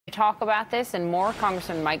Talk about this and more.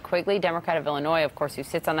 Congressman Mike Quigley, Democrat of Illinois, of course, who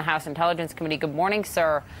sits on the House Intelligence Committee. Good morning,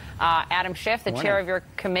 sir. Adam Schiff, the chair of your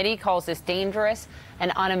committee, calls this dangerous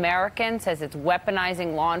and un-American, says it's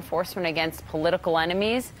weaponizing law enforcement against political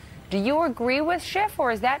enemies. Do you agree with Schiff,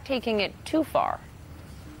 or is that taking it too far?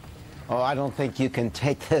 Oh, I don't think you can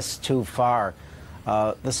take this too far.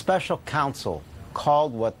 The special counsel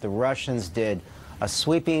called what the Russians did a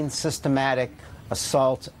sweeping, systematic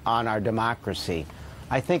assault on our democracy.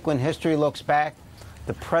 I think when history looks back,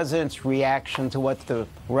 the president's reaction to what the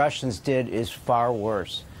Russians did is far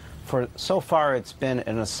worse. For so far, it's been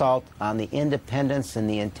an assault on the independence and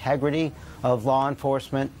the integrity of law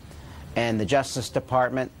enforcement and the Justice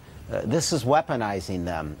Department. This is weaponizing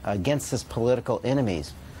them against its political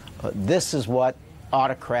enemies. This is what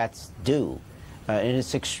autocrats do. And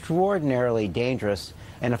it's extraordinarily dangerous,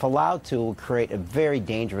 and if allowed to, will create a very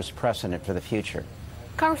dangerous precedent for the future.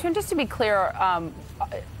 Congressman, just to be clear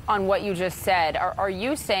on what you just said, are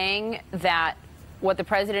you saying that what the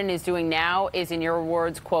president is doing now is, in your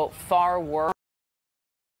words, quote, far worse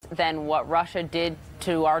than what Russia did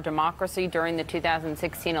to our democracy during the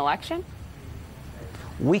 2016 election?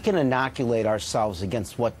 We can inoculate ourselves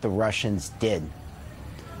against what the Russians did.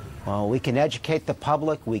 We can educate the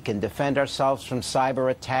public. We can defend ourselves from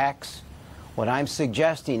cyber attacks. What I'm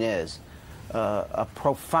suggesting is a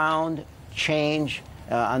profound change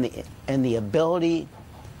in the ability,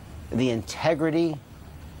 the integrity,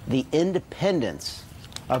 the independence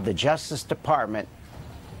of the Justice Department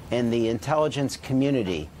and the intelligence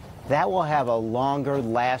community. That will have a longer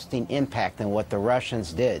lasting impact than what the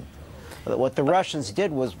Russians did. What the Russians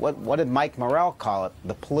did was, what did Mike Morrell call it?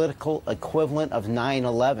 The political equivalent of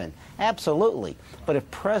 9/11. Absolutely. But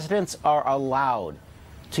if presidents are allowed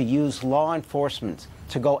to use law enforcement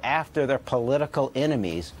to go after their political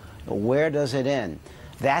enemies, where does it end?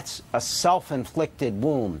 That's a self-inflicted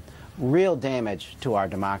wound, real damage to our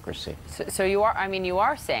democracy. So you are, I mean, you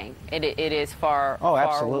are saying it is far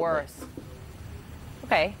worse.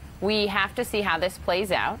 Okay, we have to see how this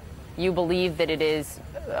plays out. You believe that it is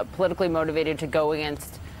politically motivated to go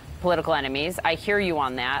against political enemies. I hear you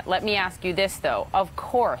on that. Let me ask you this, though. Of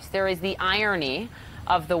course, there is the irony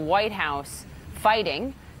of the White House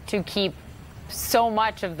fighting to keep so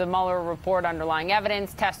much of the Mueller report, underlying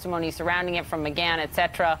evidence, testimony surrounding it from McGahn, et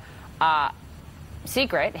cetera,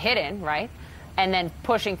 secret, hidden, right? And then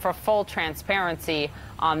pushing for full transparency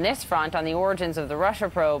on this front, on the origins of the Russia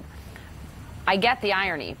probe. I get the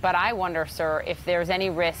irony, but I wonder, sir, if there's any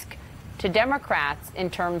risk to Democrats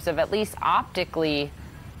in terms of at least optically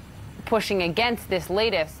pushing against this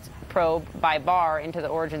latest probe by Barr into the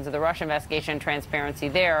origins of the Russia investigation and transparency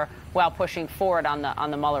there, while pushing forward on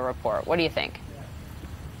the Mueller report. What do you think?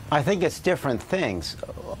 I think it's different things.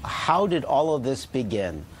 How did all of this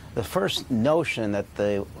begin? The first notion that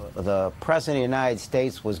the President of the United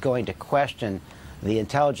States was going to question the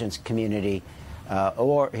intelligence community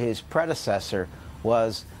or his predecessor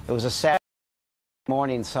was, it was a Saturday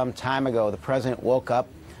morning some time ago. The President woke up,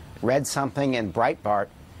 read something in Breitbart,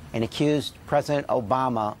 and accused President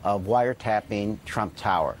Obama of wiretapping Trump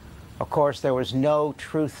Tower. Of course, there was no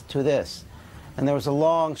truth to this. And there was a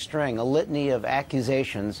long string, a litany of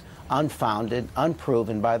accusations, unfounded,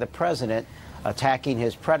 unproven by the president, attacking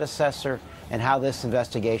his predecessor and how this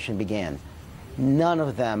investigation began. None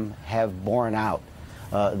of them have borne out.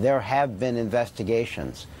 There have been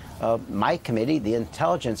investigations. My committee, the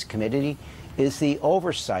Intelligence Committee, is the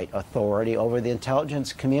oversight authority over the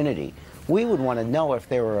intelligence community. We would want to know if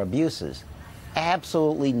there were abuses.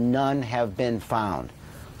 Absolutely none have been found.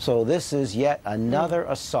 So this is yet another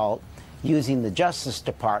assault using the Justice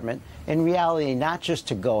Department, in reality, not just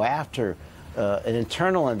to go after an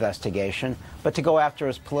internal investigation, but to go after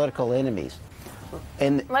his political enemies.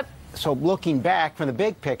 And so looking back from the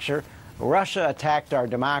big picture, Russia attacked our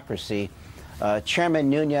democracy. Chairman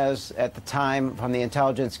Nunes at the time from the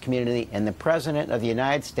intelligence community and the President of the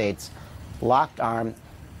United States locked arms,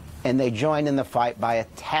 and they joined in the fight by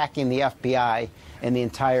attacking the FBI and the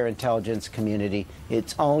entire intelligence community,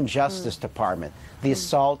 its own Justice Department. The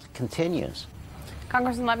assault continues.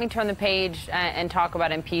 Congressman, let me turn the page and talk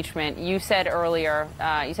about impeachment. You said earlier,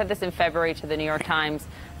 you said this in February to the New York Times,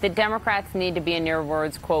 that Democrats need to be, in your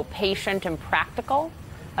words, quote, patient and practical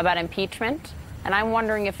about impeachment. And I'm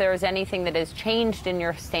wondering if there is anything that has changed in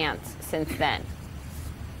your stance since then.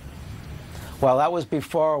 Well, that was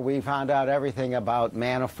before we found out everything about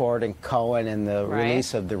Manafort and Cohen and the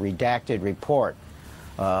release of the redacted report.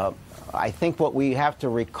 I think what we have to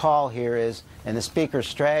recall here is, and the Speaker's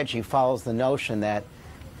strategy follows the notion that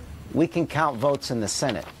we can count votes in the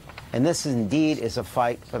Senate. And this indeed is a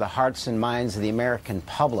fight for the hearts and minds of the American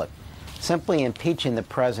public. Simply impeaching the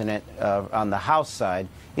president on the House side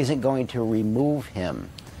isn't going to remove him.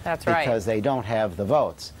 That's right. Because they don't have the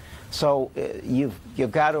votes. So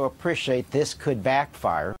you've got to appreciate this could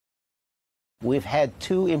backfire. We've had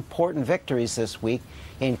two important victories this week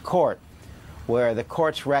in court, where the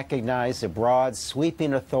courts recognize the broad,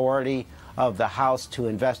 sweeping authority of the House to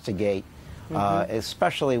investigate,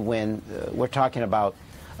 especially when we're talking about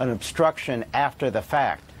an obstruction after the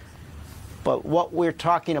fact. But what we're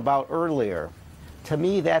talking about earlier, to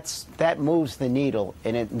me, that moves the needle,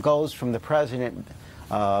 and it goes from the president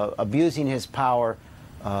abusing his power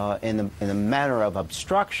in the manner of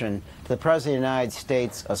obstruction to the President of the United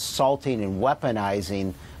States assaulting and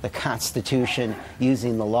weaponizing the Constitution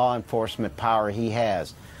using the law enforcement power he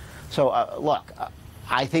has. So, look,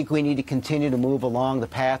 I think we need to continue to move along the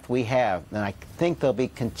path we have, and I think there'll be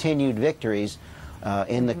continued victories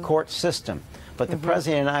in the court system. But the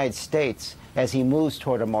President of the United States, as he moves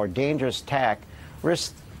toward a more dangerous tack,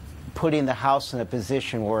 risks putting the House in a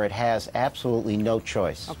position where it has absolutely no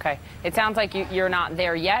choice. Okay. It sounds like you're not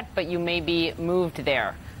there yet, but you may be moved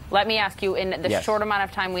there. Let me ask you, in the short amount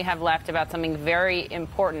of time we have left, about something very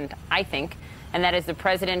important, I think, and that is the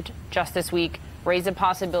president just this week raised the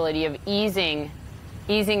possibility of easing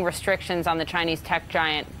restrictions on the Chinese tech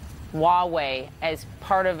giant Huawei as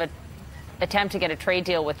part of an attempt to get a trade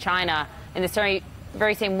deal with China in the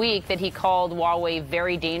very same week that he called Huawei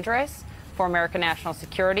very dangerous for American national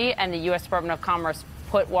security, and the U.S. Department of Commerce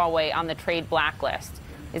put Huawei on the trade blacklist.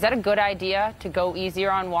 Is that a good idea, to go easier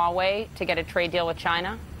on Huawei to get a trade deal with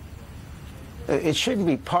China? It shouldn't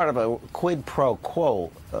be part of a quid pro quo.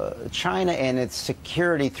 China and its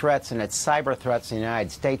security threats and its cyber threats in the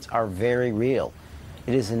United States are very real.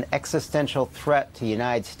 It is an existential threat to the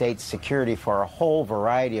United States security for a whole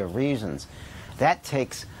variety of reasons. That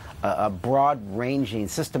takes a broad-ranging,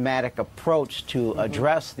 systematic approach to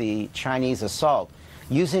address the Chinese assault,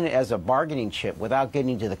 using it as a bargaining chip without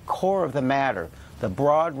getting to the core of the matter, the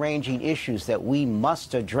broad-ranging issues that we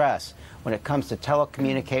must address when it comes to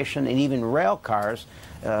telecommunication and even rail cars,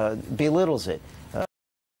 belittles it.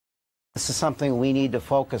 This is something we need to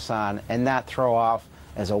focus on and not throw off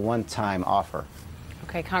as a one-time offer.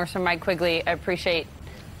 Okay, Congressman Mike Quigley, I appreciate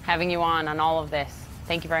having you on all of this.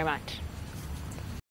 Thank you very much.